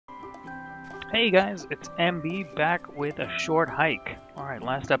Hey guys, it's emBee back with a short hike. Alright,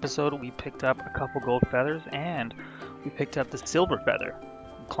 last episode we picked up a couple gold feathers and we picked up the silver feather.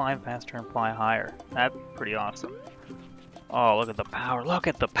 Climb faster and fly higher. That's pretty awesome. Oh, look at the power, look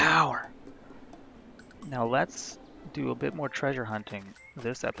at the power! Now let's do a bit more treasure hunting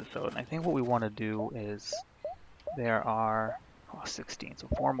this episode. And I think what we want to do is there are 16, so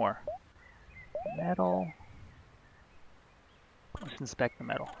 4 more. Metal. Let's inspect the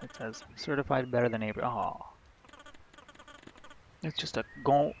metal. It says certified better than neighbor. Oh, it's just a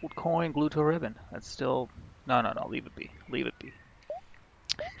gold coin glued to a ribbon. That's still no. Leave it be. Leave it be.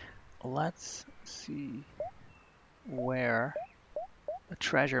 Let's see where the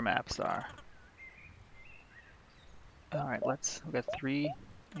treasure maps are. All right, we got 3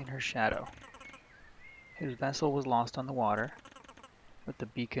 in her shadow. His vessel was lost on the water, but the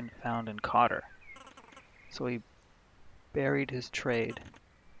beacon found and caught her. So he buried his trade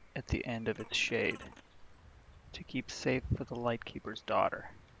at the end of its shade to keep safe for the Lightkeeper's daughter.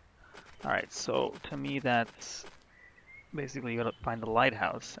 Alright, so to me that's basically you gotta find the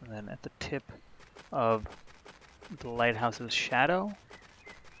lighthouse, and then at the tip of the lighthouse's shadow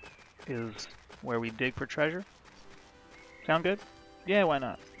is where we dig for treasure. Sound good? Yeah, why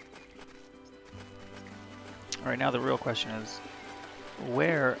not? Alright, now the real question is,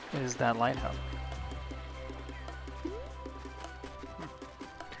 where is that lighthouse?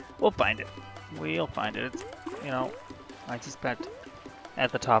 We'll find it. We'll find it. It's, you know, I suspect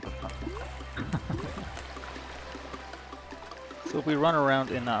at the top of something. So if we run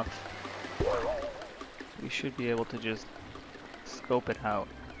around enough, we should be able to just scope it out.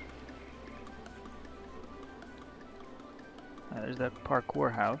 There's that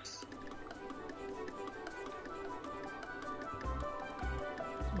parkour house.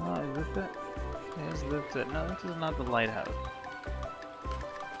 Is this it? Is this it? No, this is not the lighthouse.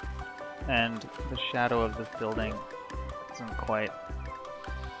 And the shadow of this building isn't quite...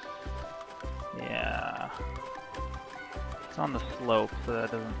 Yeah. It's on the slope, so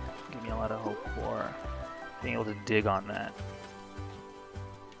that doesn't give me a lot of hope for being able to dig on that.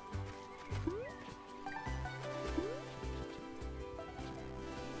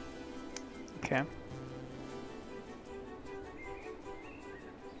 Okay.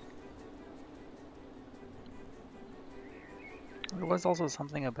 There was also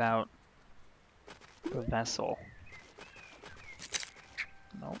something about the vessel.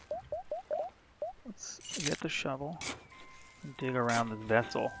 Nope. Let's get the shovel and dig around this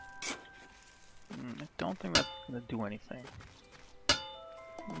vessel. I don't think that's gonna do anything.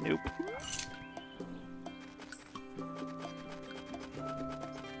 Nope.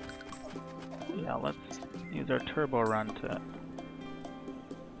 Yeah, let's use our turbo run to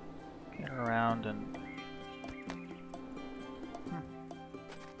get around and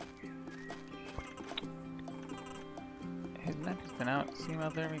out, see him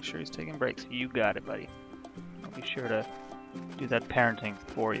out there, make sure he's taking breaks. You got it, buddy. I'll be sure to do that parenting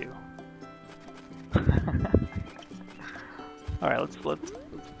for you. Alright, let's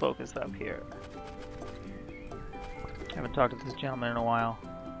focus up here. Haven't talked to this gentleman in a while.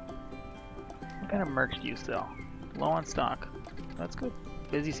 What kind of merch do you sell? Low on stock. That's good.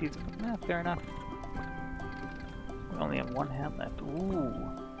 Busy seats. Yeah, fair enough. We only have 1 hat left. Ooh.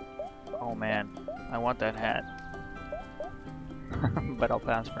 Oh man, I want that hat. But I'll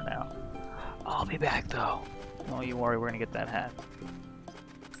pass for now. I'll be back though. Don't you worry, we're gonna get that hat.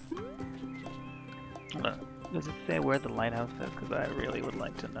 Does it say where the lighthouse is? Because I really would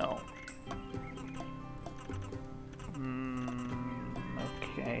like to know.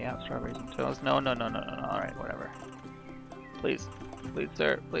 Okay, yeah, strawberries and toast. No. Alright, whatever. Please,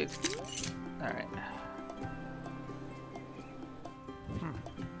 sir, please. Alright.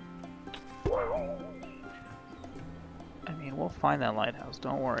 We'll find that lighthouse,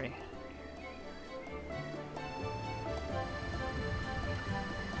 don't worry.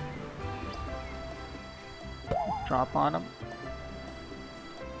 Drop on him.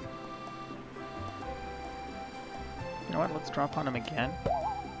 You know what, let's drop on him again.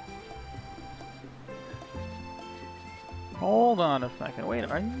 Hold on a second, wait,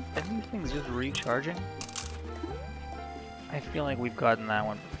 are these things just recharging? I feel like we've gotten that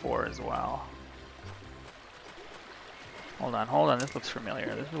one before as well. Hold on, this looks familiar.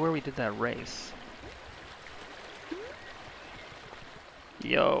 This is where we did that race.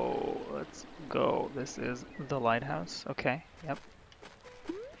 Yo, let's go. This is the lighthouse. Okay, yep.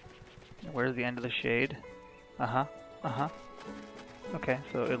 Where's the end of the shade? Okay,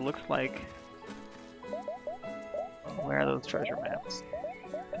 so it looks like... Where are those treasure maps?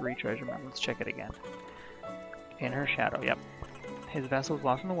 3 treasure maps. Let's check it again. In her shadow, yep. His vessel is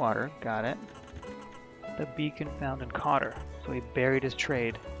lost in the water. Got it. the beacon found in Cotter. So he buried his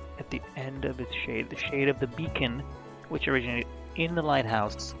trade at the end of his shade, the shade of the beacon, which originated in the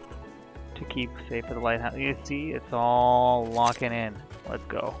lighthouse to keep safe for the lighthouse. You see, it's all locking in. Let's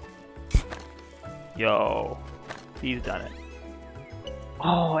go. Yo, he's done it.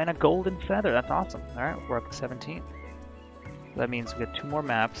 Oh, and a golden feather. That's awesome. All right, we're up to 17. So that means we get 2 more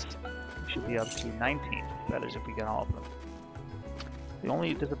maps. We should be up to 19 feathers if we get all of them. The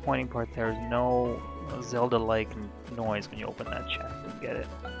only disappointing part there is no Zelda-like noise when you open that chest and get it.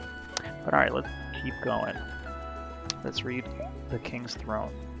 But alright, let's keep going. Let's read the King's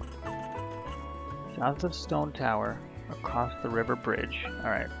Throne. South of Stone Tower, across the river bridge.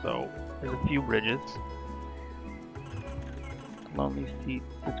 Alright, so there's a few bridges. The lonely seat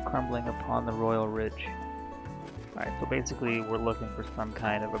is crumbling upon the royal ridge. Alright, so basically we're looking for some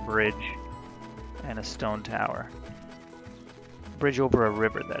kind of a bridge and a stone tower. Bridge over a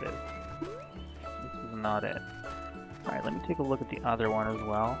river, that is. This is not it. Alright, let me take a look at the other one as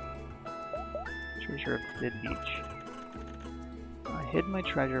well. Treasure of Sid Beach. I hid my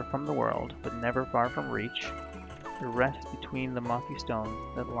treasure from the world, but never far from reach. It rests between the mossy stones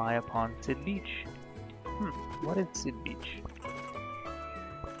that lie upon Sid Beach. What is Sid Beach?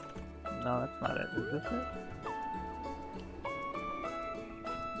 No, that's not it. Is this it?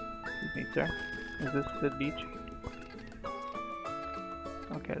 Excuse me, sir. Is this Sid Beach?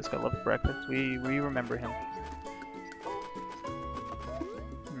 Okay, this guy loves breakfast. We remember him.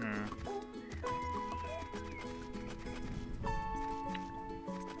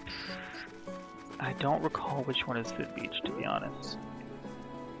 I don't recall which one is Sid Beach, to be honest.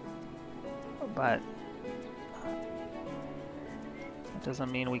 But that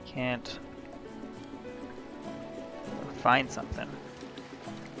doesn't mean we can't find something.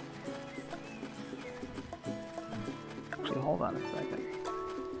 Actually, hold on a second.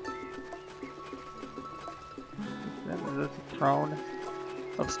 Is this a throne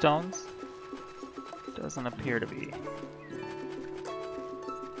of stones? Doesn't appear to be.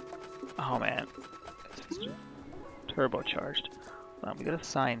 Oh man, it's just turbocharged. We got a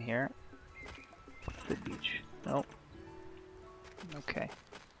sign here. Sid Beach. Nope. Okay.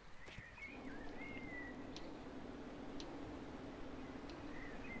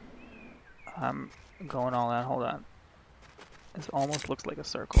 I'm going all out. Hold on. This almost looks like a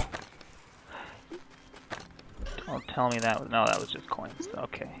circle. Don't tell me that was... No, that was just coins.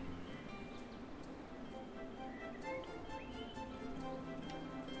 Okay.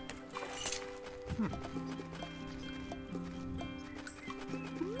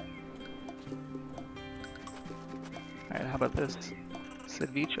 Alright, how about this?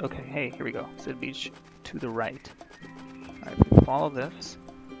 Sid Beach? Okay, hey, here we go. Sid Beach to the right. Alright, if we follow this,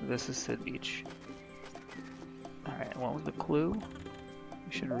 this is Sid Beach. Alright, what was the clue?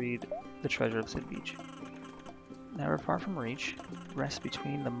 We should read the treasure of Sid Beach. Never far from reach, rest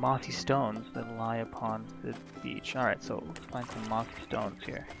between the mossy stones that lie upon Sid Beach. Alright, so let's find some mossy stones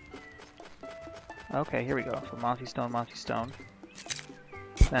here. Okay, here we go. So mossy stone.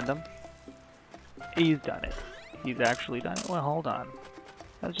 Send him. He's done it. He's actually done it. Well, hold on.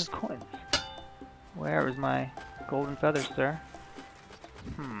 That was just coins. Where is my golden feather, sir?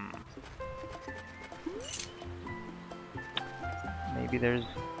 Maybe there's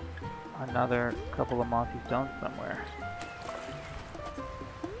another couple of mossy stones somewhere.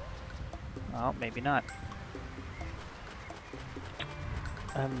 Oh, maybe not.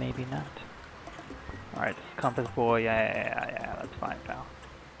 Maybe not. Alright, compass boy, yeah, that's fine, pal.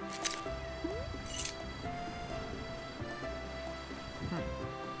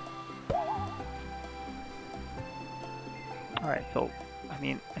 Alright, so, I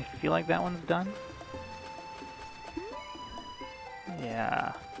mean, I feel like that one's done.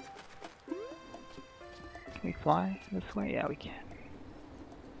 Yeah. Can we fly this way? Yeah, we can.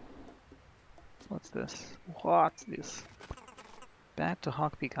 What's this? What's this? Back to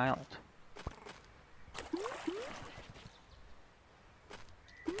Hawk Peak Island.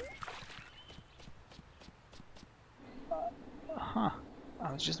 Huh.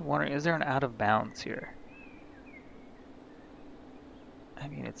 I was just wondering, is there an out of bounds here? I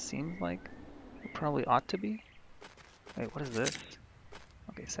mean, it seems like it probably ought to be. Wait, what is this?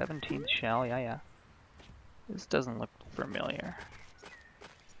 Okay, 17th shell, yeah. This doesn't look familiar.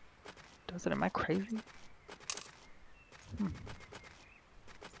 Does it? Am I crazy?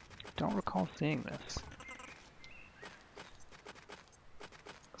 Don't recall seeing this.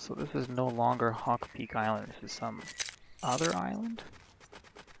 So this is no longer Hawk Peak Island. This is some other island?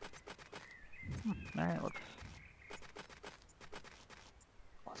 Alright,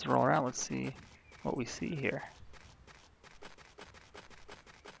 let's roll around. Let's see what we see here.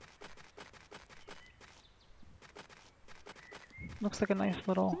 looks like a nice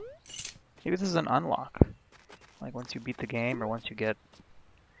little... Maybe this is an unlock. Like once you beat the game or once you get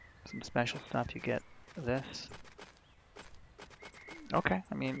some special stuff, you get this. Okay,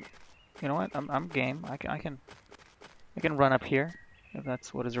 I mean, you know what? I'm game. I can run up here if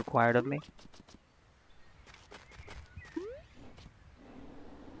that's what is required of me.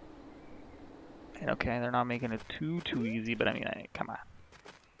 And okay, they're not making it too easy, but I mean, come on.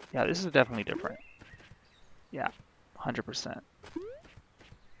 Yeah, this is definitely different. Yeah, 100%.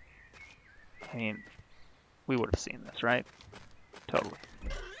 I mean, we would have seen this, right? Totally.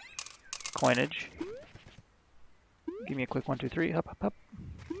 Coinage. Give me a quick 1, 2, 3. Up, up, up.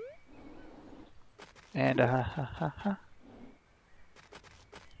 And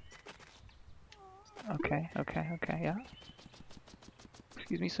Okay, yeah.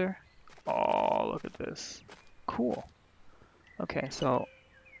 Excuse me, sir. Oh, look at this. Cool. Okay, so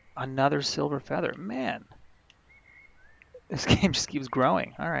another silver feather. Man, this game just keeps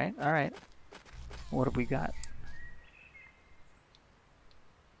growing. All right. What have we got?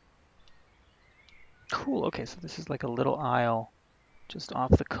 Cool. Okay, so this is like a little isle just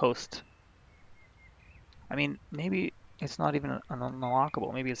off the coast. I mean, maybe it's not even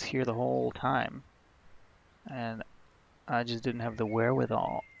unlockable. Maybe it's here the whole time. And I just didn't have the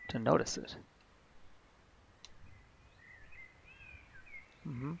wherewithal to notice it.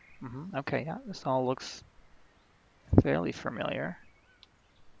 Okay, yeah, this all looks fairly familiar.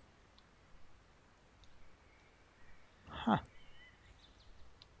 Huh.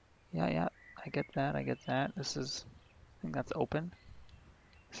 Yeah, I get that. This is, I think that's open.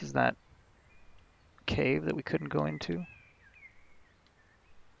 This is that cave that we couldn't go into.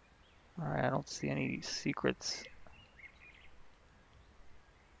 Alright, I don't see any secrets.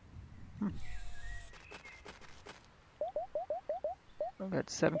 I've got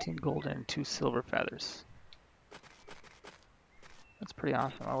 17 gold and 2 silver feathers. That's pretty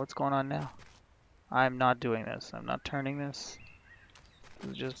awesome. Oh, what's going on now? I'm not doing this. I'm not turning this.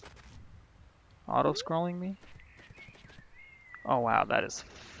 This is just auto-scrolling me. Oh wow, that is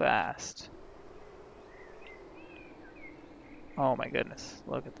fast. Oh my goodness,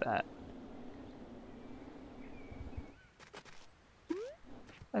 look at that.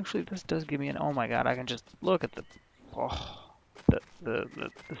 Actually, this does give me an, oh my god, I can just look at the, oh, the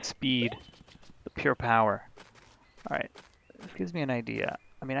speed, the pure power. Alright, this gives me an idea.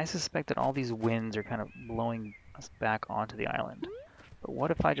 I mean, I suspect that all these winds are kind of blowing us back onto the island. But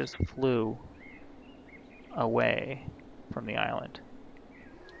what if I just flew away from the island?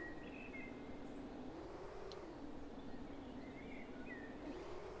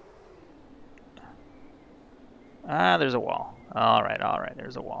 Ah, there's a wall. Alright,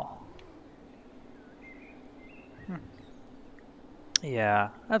 there's a wall. Yeah,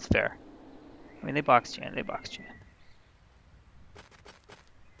 that's fair. I mean, they boxed you in.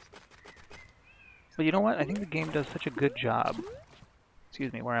 But you know what? I think the game does such a good job.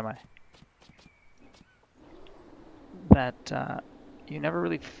 Excuse me, where am I? That you never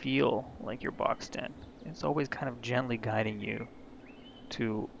really feel like you're boxed in. It's always kind of gently guiding you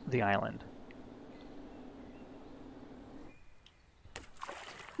to the island.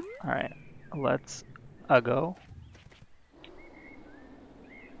 Alright, let's go.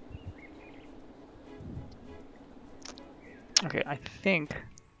 Okay, I think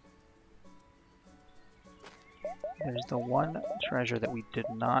there's the one treasure that we did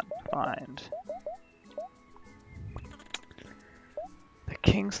not find. The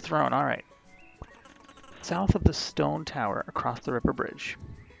King's Throne, alright. South of the stone tower across the river bridge.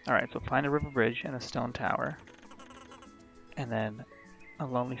 Alright, so find a river bridge and a stone tower. And then a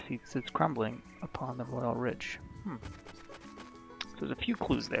lonely seat sits crumbling upon the royal ridge. So there's a few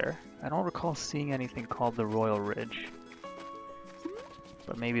clues there. I don't recall seeing anything called the Royal Ridge.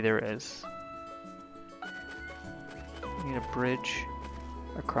 But maybe there is. We need a bridge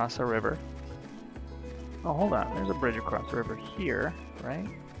across a river. Oh, hold on. There's a bridge across the river here, right?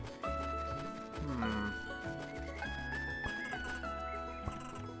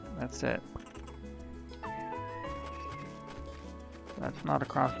 That's it. That's not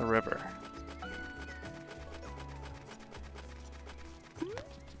across the river.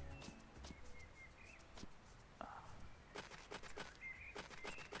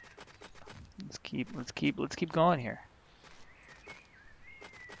 Let's keep going here.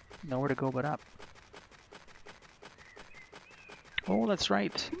 Nowhere to go but up. Oh, that's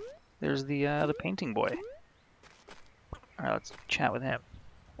right. There's the painting boy. All right, let's chat with him.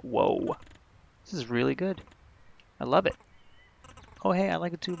 Whoa, this is really good. I love it. Oh, hey, I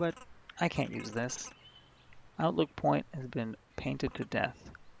like it too, but I can't use this. Outlook point has been painted to death.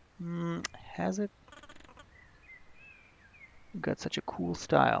 Has it? You've got such a cool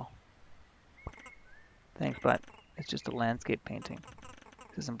style. Thanks, but it's just a landscape painting.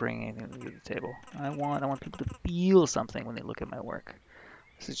 It doesn't bring anything to the table. I want people to feel something when they look at my work.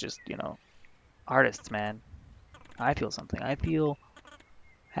 This is just, you know, artists, man. I feel something. I feel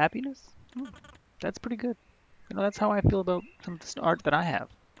happiness. That's pretty good. You know, that's how I feel about some of this art that I have.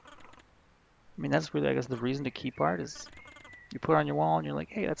 I mean, that's really, I guess, the reason to keep art is you put it on your wall and you're like,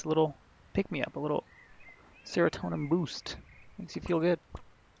 hey, that's a little pick-me-up, a little serotonin boost. Makes you feel good.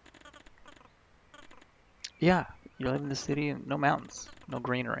 Yeah, you live in the city and no mountains, no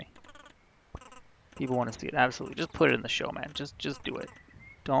greenery. People want to see it. Absolutely. Just put it in the show, man. Just do it.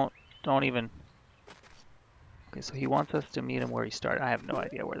 Don't even. Okay, so he wants us to meet him where he started. I have no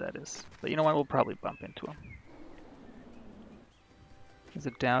idea where that is. But you know what? We'll probably bump into him. Is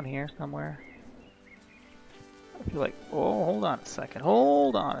it down here somewhere? I feel like, oh, hold on a second.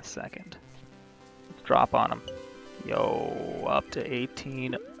 Hold on a second. Let's drop on him. Yo, up to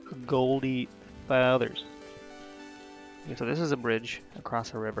 18 goldy feathers. Okay, so this is a bridge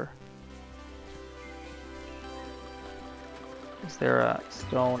across a river. Is there a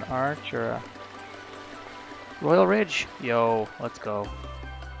stone arch or a Royal Ridge? Yo, let's go.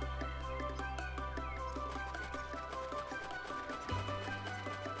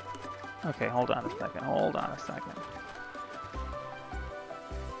 Okay, hold on a second. Hold on a second.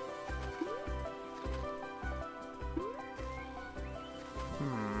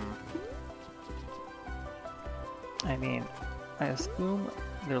 I mean, I assume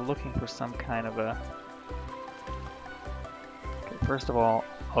they're looking for some kind of a... Okay, first of all...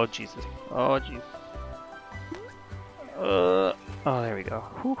 Oh, Jesus. Oh, jeez. Oh, there we go.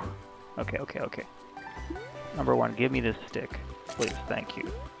 Whew. Okay, okay, okay. Number one, give me this stick. Please, thank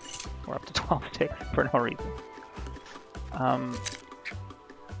you. We're up to 12 sticks for no reason. I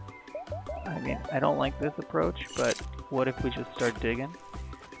mean, I don't like this approach, but what if we just start digging?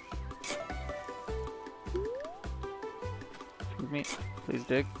 Excuse me, please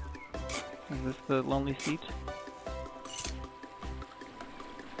dig. Is this the lonely seat?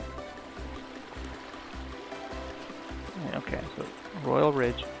 Okay, so Royal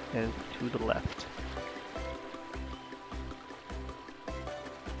Ridge is to the left.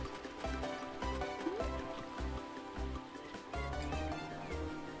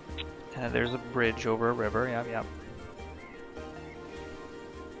 And there's a bridge over a river, yep, yep.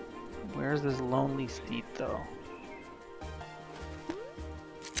 Where's this lonely seat, though?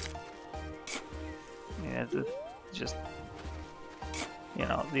 Yeah, it's just, you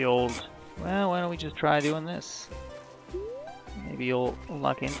know, the old, well, why don't we just try doing this? Maybe you'll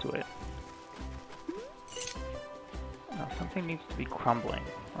luck into it. No, something needs to be crumbling,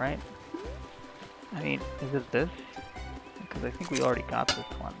 right? I mean, is it this? Because I think we already got this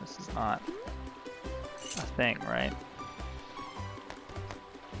one. This is not a thing, right?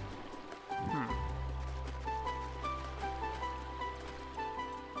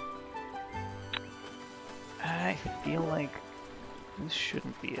 I feel like this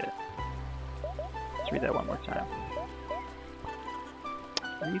shouldn't be it. Let's read that one more time.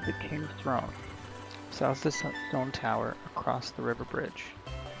 Read the King's Throne. South of the Stone Tower, across the river bridge.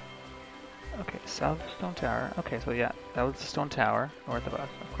 Okay, south of the Stone Tower. Okay, so yeah, that was the Stone Tower, north of us,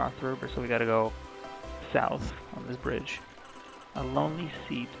 across the river, so we gotta go south on this bridge. A lonely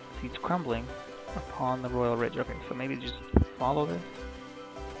seat, seats crumbling upon the Royal Ridge. Okay, so maybe just follow this.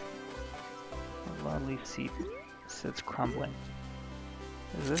 A lonely seat sits crumbling.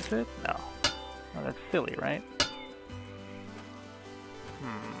 Is this it? No. Oh, that's silly, right?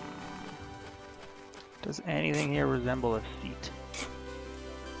 Does anything here resemble a seat?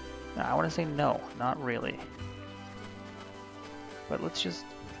 No, I want to say no, not really. But let's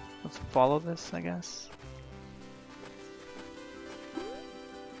follow this, I guess.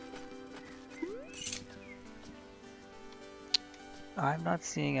 I'm not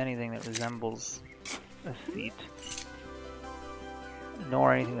seeing anything that resembles a seat,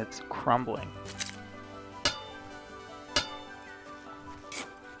 nor anything that's crumbling.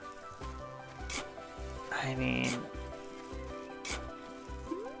 I mean,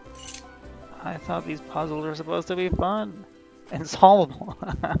 I thought these puzzles were supposed to be fun and solvable.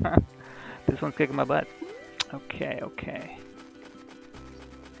 This one's kicking my butt. Okay, okay.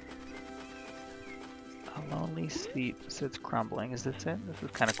 A lonely seat sits crumbling. Is this it? This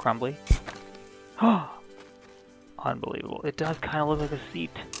is kind of crumbly. Oh, unbelievable. It does kind of look like a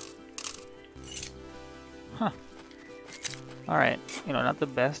seat. Huh. Alright, you know, not the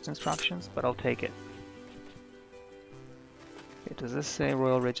best instructions, but I'll take it. Okay, does this say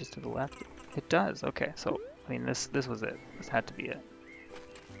Royal Ridge is to the left? It does. Okay, so, I mean, this was it. This had to be it.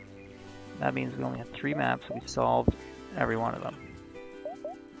 That means we only have 3 maps. We solved every one of them.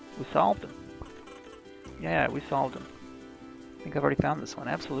 We solved them. Yeah, we solved them. I think I've already found this one.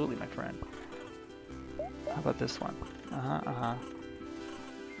 Absolutely, my friend. How about this one?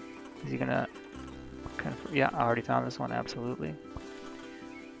 Is he gonna... Yeah, I already found this one. Absolutely.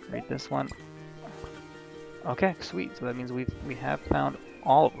 Read this one. Okay, sweet. So that means we have found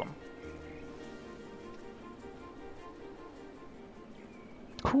all of them.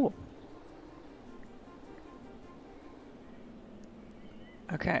 Cool.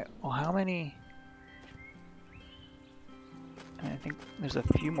 Okay, well how many... I think there's a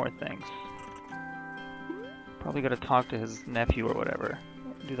few more things. Probably gotta talk to his nephew or whatever.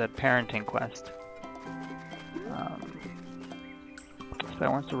 Do that parenting quest. This guy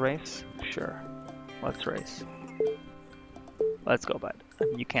wants to race? Sure. Let's race. Let's go, bud. I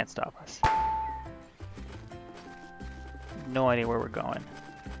mean, you can't stop us. No idea where we're going.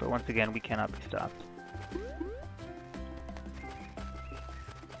 But once again, we cannot be stopped.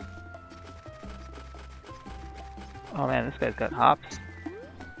 Oh man, this guy's got hops.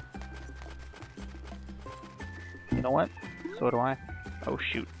 You know what? So do I. Oh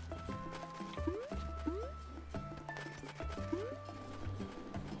shoot.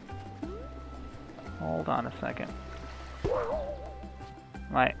 Hold on a second.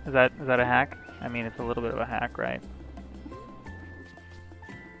 Right, is that a hack? I mean, it's a little bit of a hack, right?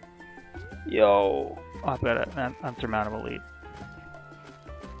 Yo! Oh, I've got an unsurmountable lead.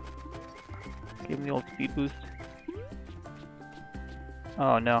 Give him the old speed boost.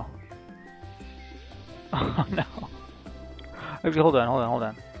 Oh no. Oh no. Okay, hold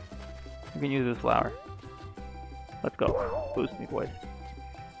on. We can use this flower. Let's go. Boost me, boys.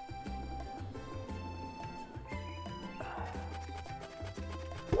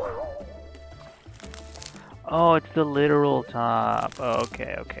 Oh, it's the literal top.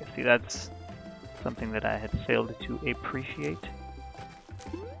 Okay. See, that's something that I had failed to appreciate.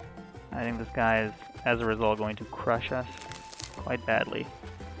 I think this guy is, as a result, going to crush us quite badly.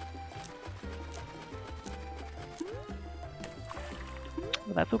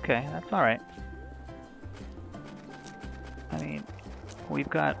 But that's okay. That's all right. I mean, we've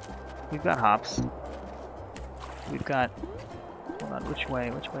got hops. We've got. Hold on. Which way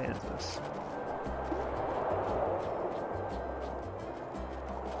is this?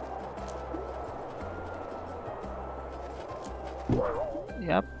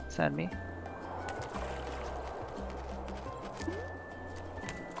 Yep, send me.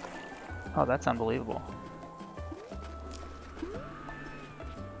 Oh, that's unbelievable.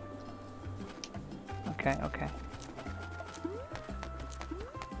 Okay.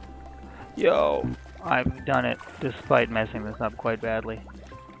 Yo, I've done it despite messing this up quite badly.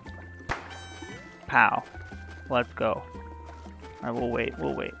 Pow. Let's go. Alright,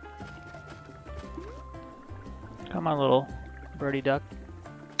 we'll wait. Come on, little birdie duck.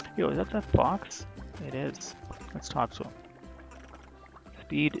 Yo, is that fox? It is. Let's talk to him.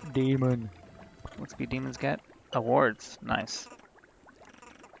 Speed demon. What speed demons get? Awards. Nice.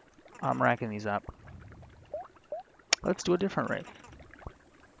 I'm racking these up. Let's do a different race.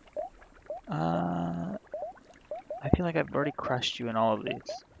 I feel like I've already crushed you in all of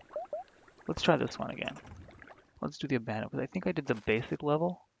these. Let's try this one again. Let's do the abandoned, because I think I did the basic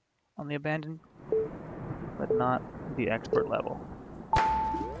level on the abandoned, but not the expert level.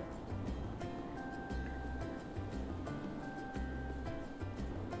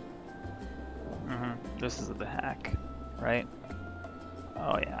 This is the hack, right?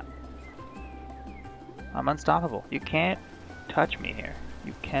 Oh yeah. I'm unstoppable. You can't touch me here.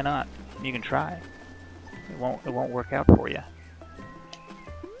 You cannot. You can try. It won't work out for you.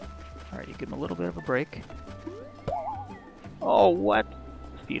 Alright, you give him a little bit of a break. Oh, what?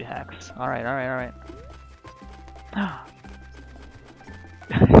 Speed hacks. Alright. I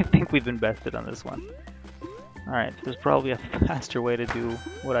think we've been bested on this one. Alright, so there's probably a faster way to do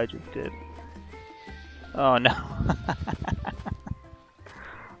what I just did. Oh no.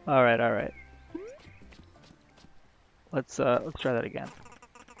 Alright. Let's try that again.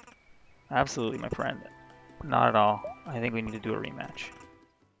 Absolutely, my friend. Not at all. I think we need to do a rematch.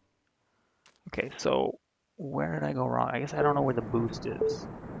 Okay, so where did I go wrong? I guess I don't know where the boost is.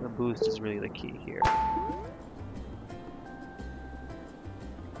 The boost is really the key here.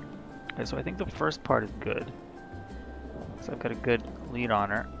 Okay, so I think the first part is good. So I've got a good lead on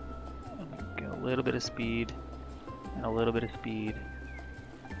her. Get a little bit of speed and a little bit of speed.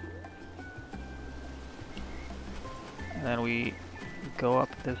 And then we go up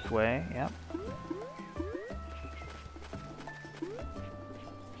this way, yep.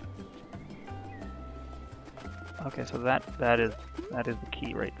 Okay, so that is That is the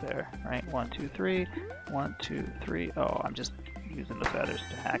key right there, right? 1, 2, 3. 1, 2, 3. Oh, I'm just using the feathers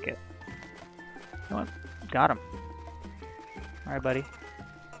to hack it. You know what? Got him. All right, buddy.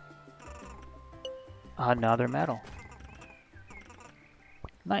 Another medal.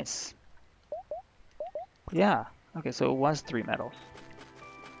 Nice. Yeah. Okay, so it was 3 medals.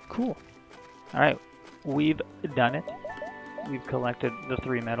 Cool. All right, we've done it. We've collected the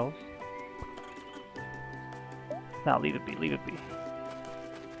 3 medals. Now leave it be, leave it be.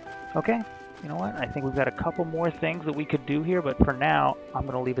 Okay, you know what? I think we've got a couple more things that we could do here, but for now, I'm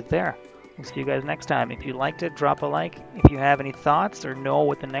going to leave it there. We'll see you guys next time. If you liked it, drop a like. If you have any thoughts or know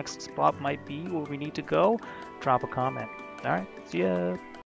what the next spot might be where we need to go, drop a comment. All right, see ya.